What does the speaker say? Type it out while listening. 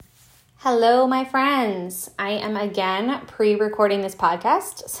Hello, my friends. I am again pre-recording this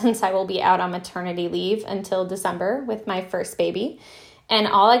podcast since I will be out on maternity leave until December with my first baby. And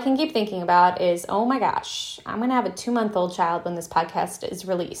all I can keep thinking about is, oh my gosh, I'm going to have a 2-month-old child when this podcast is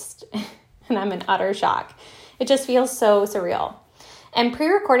released. And I'm in utter shock. It just feels so surreal. And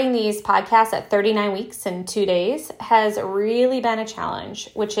pre-recording these podcasts at 39 weeks and 2 days has really been a challenge,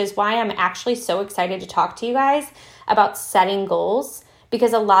 which is why I'm actually so excited to talk to you guys about setting goals.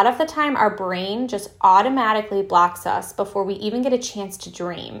 Because a lot of the time our brain just automatically blocks us before we even get a chance to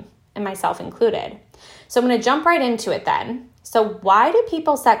dream, and myself included. So I'm going to jump right into it then. So why do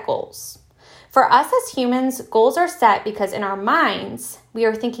people set goals? For us as humans, goals are set because in our minds, we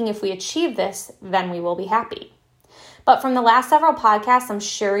are thinking if we achieve this, then we will be happy. But from the last several podcasts, I'm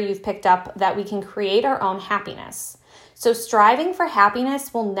sure you've picked up that we can create our own happiness. So striving for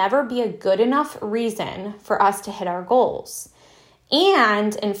happiness will never be a good enough reason for us to hit our goals.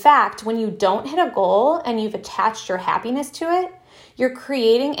 And in fact, when you don't hit a goal and you've attached your happiness to it, you're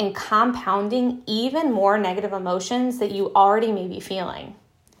creating and compounding even more negative emotions that you already may be feeling.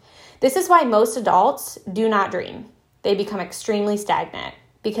 This is why most adults do not dream. They become extremely stagnant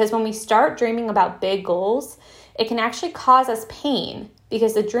because when we start dreaming about big goals, it can actually cause us pain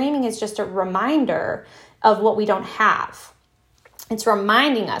because the dreaming is just a reminder of what we don't have. It's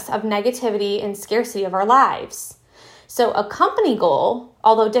reminding us of negativity and scarcity of our lives. So a company goal,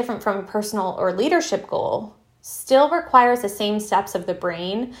 although different from a personal or leadership goal, still requires the same steps of the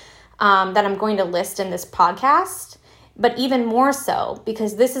brain that I'm going to list in this podcast, but even more so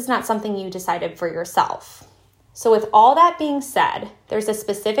because this is not something you decided for yourself. So with all that being said, there's a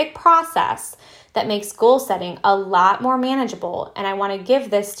specific process that makes goal setting a lot more manageable, and I want to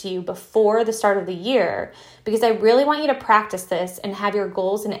give this to you before the start of the year because I really want you to practice this and have your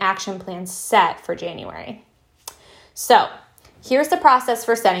goals and action plans set for January. So here's the process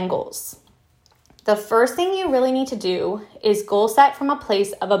for setting goals. The first thing you really need to do is goal set from a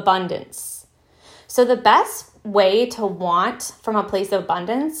place of abundance. So the best way to want from a place of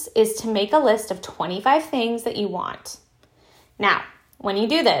abundance is to make a list of 25 things that you want. Now, when you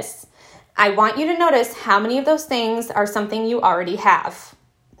do this, I want you to notice how many of those things are something you already have.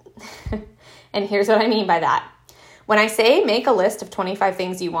 And here's what I mean by that. When I say make a list of 25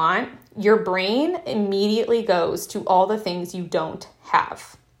 things you want, your brain immediately goes to all the things you don't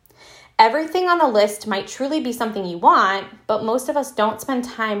have. Everything on the list might truly be something you want, but most of us don't spend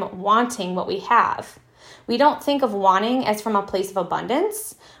time wanting what we have. We don't think of wanting as from a place of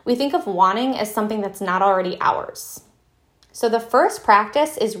abundance. We think of wanting as something that's not already ours. So the first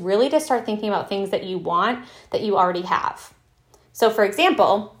practice is really to start thinking about things that you want that you already have. So for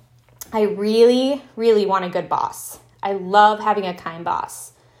example, I really, really want a good boss. I love having a kind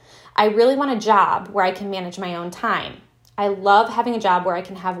boss. I really want a job where I can manage my own time. I love having a job where I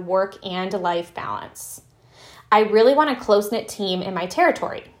can have work and life balance. I really want a close-knit team in my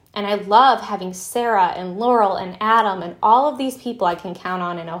territory. And I love having Sarah and Laurel and Adam and all of these people I can count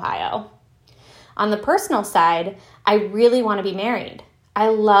on in Ohio. On the personal side, I really want to be married. I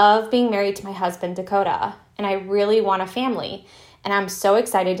love being married to my husband, Dakota, and I really want a family. And I'm so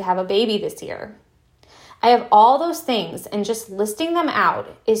excited to have a baby this year. I have all those things, and just listing them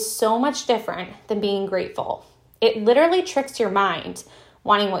out is so much different than being grateful. It literally tricks your mind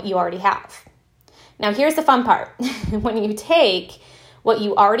wanting what you already have. Now, here's the fun part. When you take what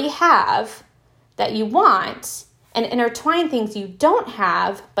you already have that you want and intertwine things you don't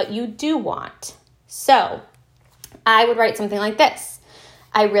have, but you do want. So I would write something like this.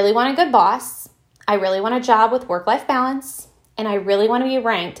 I really want a good boss. I really want a job with work-life balance. And I really want to be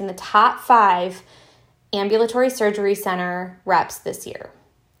ranked in the top 5 ambulatory surgery center reps this year.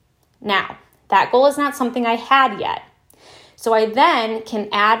 Now, that goal is not something I had yet. So I then can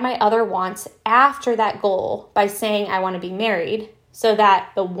add my other wants after that goal by saying I want to be married so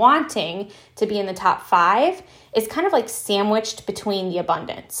that the wanting to be in the top 5 is kind of like sandwiched between the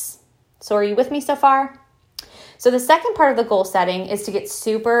abundance. So are you with me so far? So the second part of the goal setting is to get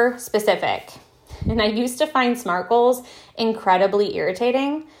super specific. And I used to find SMART goals incredibly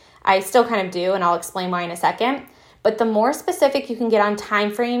irritating. I still kind of do, and I'll explain why in a second. But the more specific you can get on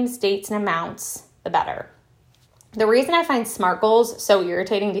timeframes, dates, and amounts, the better. The reason I find SMART goals so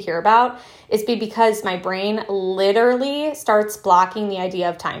irritating to hear about is because my brain literally starts blocking the idea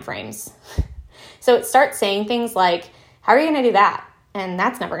of timeframes. So it starts saying things like, how are you going to do that? And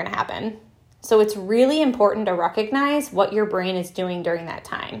that's never going to happen. So it's really important to recognize what your brain is doing during that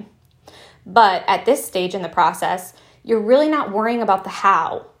time. But at this stage in the process, you're really not worrying about the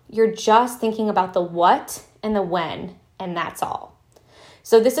how. You're just thinking about the what and the when, and that's all.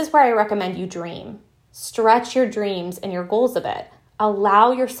 So this is where I recommend you dream. Stretch your dreams and your goals a bit.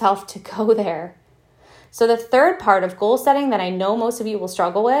 Allow yourself to go there. So the third part of goal setting that I know most of you will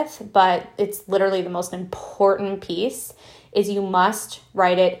struggle with, but it's literally the most important piece, is you must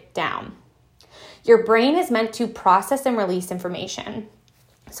write it down. Your brain is meant to process and release information.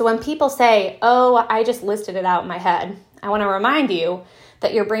 So when people say, oh, I just listed it out in my head, I want to remind you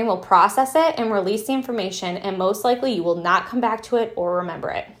that your brain will process it and release the information, and most likely you will not come back to it or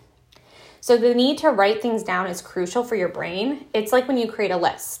remember it. So the need to write things down is crucial for your brain. It's like when you create a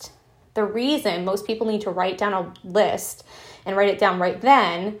list. The reason most people need to write down a list and write it down right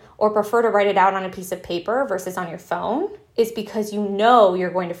then, or prefer to write it out on a piece of paper versus on your phone, is because you know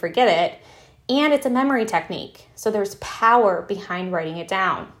you're going to forget it, and it's a memory technique. So there's power behind writing it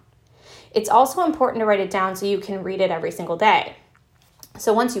down. It's also important to write it down so you can read it every single day.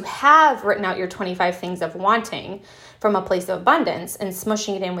 So once you have written out your 25 things of wanting from a place of abundance and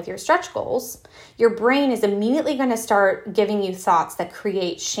smushing it in with your stretch goals, your brain is immediately going to start giving you thoughts that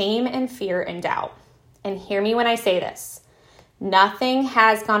create shame and fear and doubt. And hear me when I say this. Nothing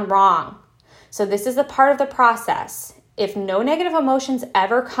has gone wrong. So this is a part of the process. If no negative emotions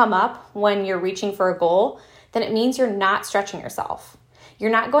ever come up when you're reaching for a goal, then it means you're not stretching yourself.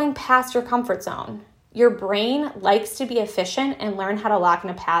 You're not going past your comfort zone. Your brain likes to be efficient and learn how to lock in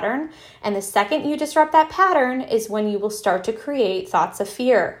a pattern. And the second you disrupt that pattern is when you will start to create thoughts of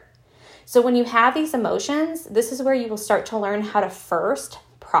fear. So when you have these emotions, this is where you will start to learn how to first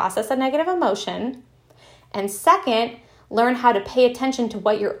process a negative emotion. And second, learn how to pay attention to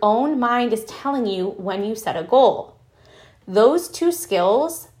what your own mind is telling you when you set a goal. Those two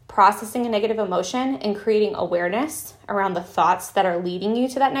skills, processing a negative emotion and creating awareness around the thoughts that are leading you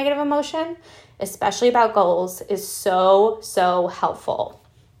to that negative emotion, especially about goals, is so helpful.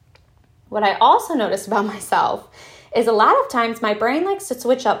 What I also noticed about myself is a lot of times my brain likes to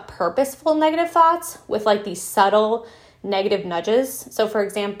switch up purposeful negative thoughts with like these subtle negative nudges. So for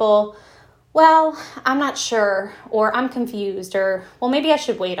example, well, I'm not sure, or I'm confused, or well, maybe I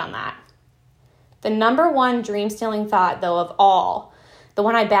should wait on that. The number one dream-stealing thought, though, of all, the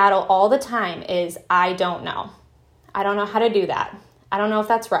one I battle all the time is, I don't know. I don't know how to do that. I don't know if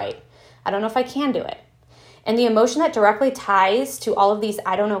that's right. I don't know if I can do it. And the emotion that directly ties to all of these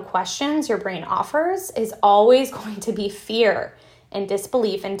I don't know questions your brain offers is always going to be fear and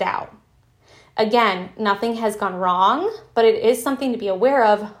disbelief and doubt. Again, nothing has gone wrong, but it is something to be aware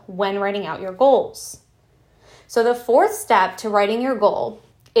of when writing out your goals. So the fourth step to writing your goal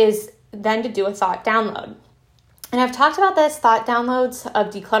is then to do a thought download. And I've talked about this thought downloads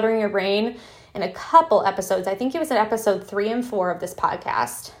of decluttering your brain in a couple episodes. I think it was in episode 3 and 4 of this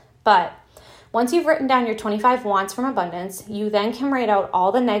podcast. But once you've written down your 25 wants from abundance, you then can write out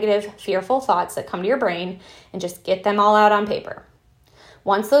all the negative, fearful thoughts that come to your brain and just get them all out on paper.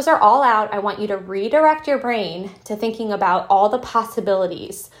 Once those are all out, I want you to redirect your brain to thinking about all the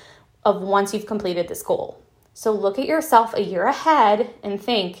possibilities of once you've completed this goal. So look at yourself a year ahead and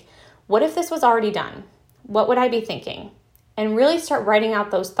think, what if this was already done? What would I be thinking? And really start writing out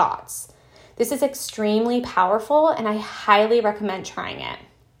those thoughts. This is extremely powerful, and I highly recommend trying it.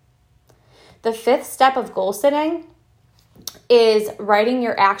 The fifth step of goal setting is writing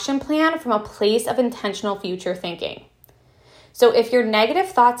your action plan from a place of intentional future thinking. So if your negative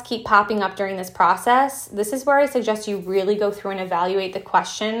thoughts keep popping up during this process, this is where I suggest you really go through and evaluate the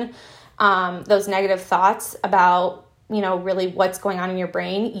question, those negative thoughts about, really what's going on in your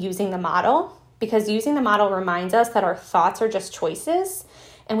brain using the model, because using the model reminds us that our thoughts are just choices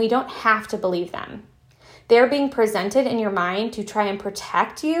and we don't have to believe them. They're being presented in your mind to try and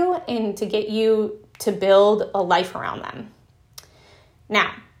protect you and to get you to build a life around them.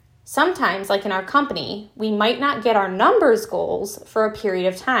 Now, sometimes, like in our company, we might not get our numbers goals for a period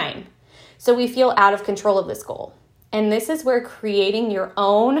of time. So we feel out of control of this goal. And this is where creating your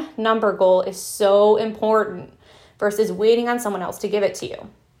own number goal is so important versus waiting on someone else to give it to you.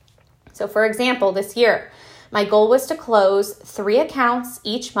 So for example, this year, my goal was to close 3 accounts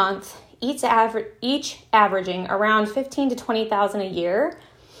each month, each averaging around $15,000 to $20,000 a year.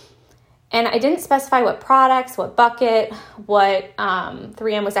 And I didn't specify what products, what bucket, what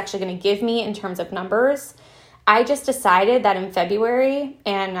 3M was actually going to give me in terms of numbers. I just decided that in February,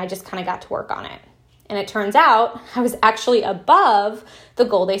 and I just kind of got to work on it. And it turns out I was actually above the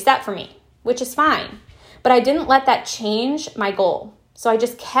goal they set for me, which is fine. But I didn't let that change my goal. So I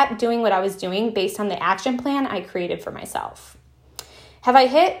just kept doing what I was doing based on the action plan I created for myself. Have I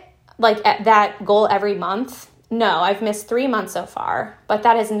hit at that goal every month? No, I've missed 3 months so far, but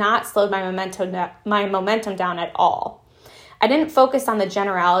that has not slowed my momentum down at all. I didn't focus on the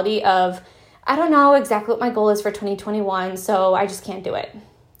generality of, I don't know exactly what my goal is for 2021, so I just can't do it.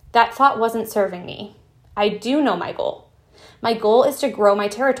 That thought wasn't serving me. I do know my goal. My goal is to grow my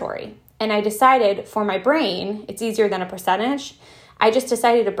territory. And I decided for my brain, it's easier than a percentage. I just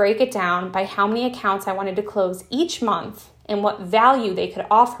decided to break it down by how many accounts I wanted to close each month and what value they could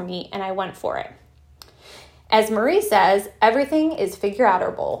offer me, and I went for it. As Marie says, everything is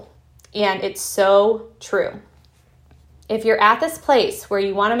figure-outable, and it's so true. If you're at this place where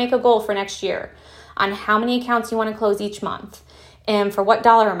you want to make a goal for next year on how many accounts you want to close each month and for what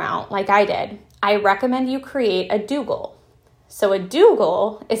dollar amount, like I did, I recommend you create a do goal. So a do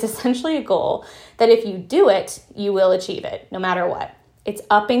goal is essentially a goal that if you do it, you will achieve it no matter what. It's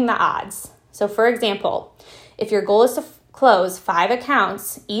upping the odds. So for example, if your goal is to close 5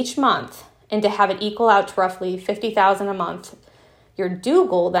 accounts each month and to have it equal out to roughly $50,000 a month, your do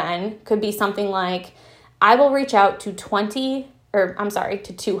goal then could be something like, I will reach out to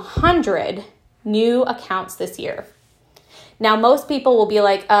 200 new accounts this year. Now, most people will be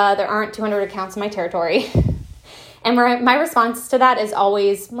like, there aren't 200 accounts in my territory. And my response to that is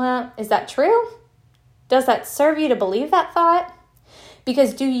always, is that true? Does that serve you to believe that thought?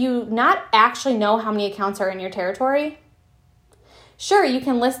 Because do you not actually know how many accounts are in your territory? Sure, you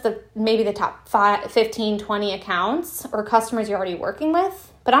can list maybe the top 15, 20 accounts or customers you're already working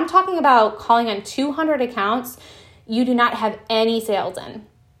with, but I'm talking about calling on 200 accounts you do not have any sales in.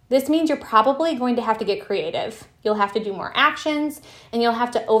 This means you're probably going to have to get creative. You'll have to do more actions and you'll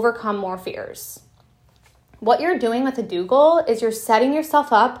have to overcome more fears. What you're doing with a do goal is you're setting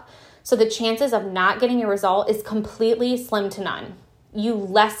yourself up so the chances of not getting your result is completely slim to none. You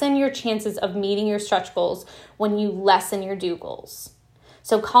lessen your chances of meeting your stretch goals when you lessen your do goals.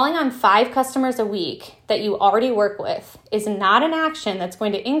 So calling on 5 customers a week that you already work with is not an action that's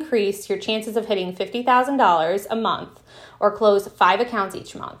going to increase your chances of hitting $50,000 a month or close 5 accounts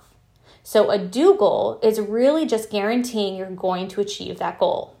each month. So a do goal is really just guaranteeing you're going to achieve that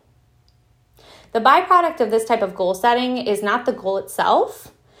goal. The byproduct of this type of goal setting is not the goal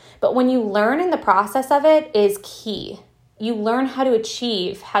itself, but when you learn in the process of it is key. You learn how to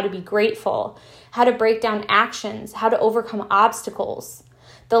achieve, how to be grateful, how to break down actions, how to overcome obstacles.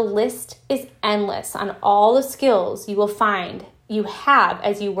 The list is endless on all the skills you will find you have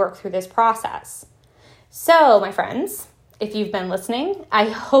as you work through this process. So, my friends, if you've been listening, I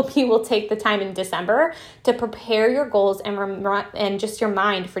hope you will take the time in December to prepare your goals and just your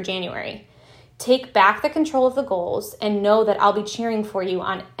mind for January. Take back the control of the goals and know that I'll be cheering for you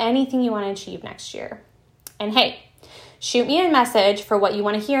on anything you want to achieve next year. And hey, shoot me a message for what you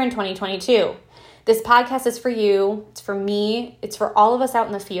want to hear in 2022. This podcast is for you, it's for me, it's for all of us out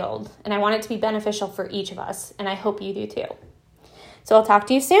in the field, and I want it to be beneficial for each of us, and I hope you do too. So I'll talk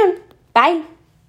to you soon. Bye.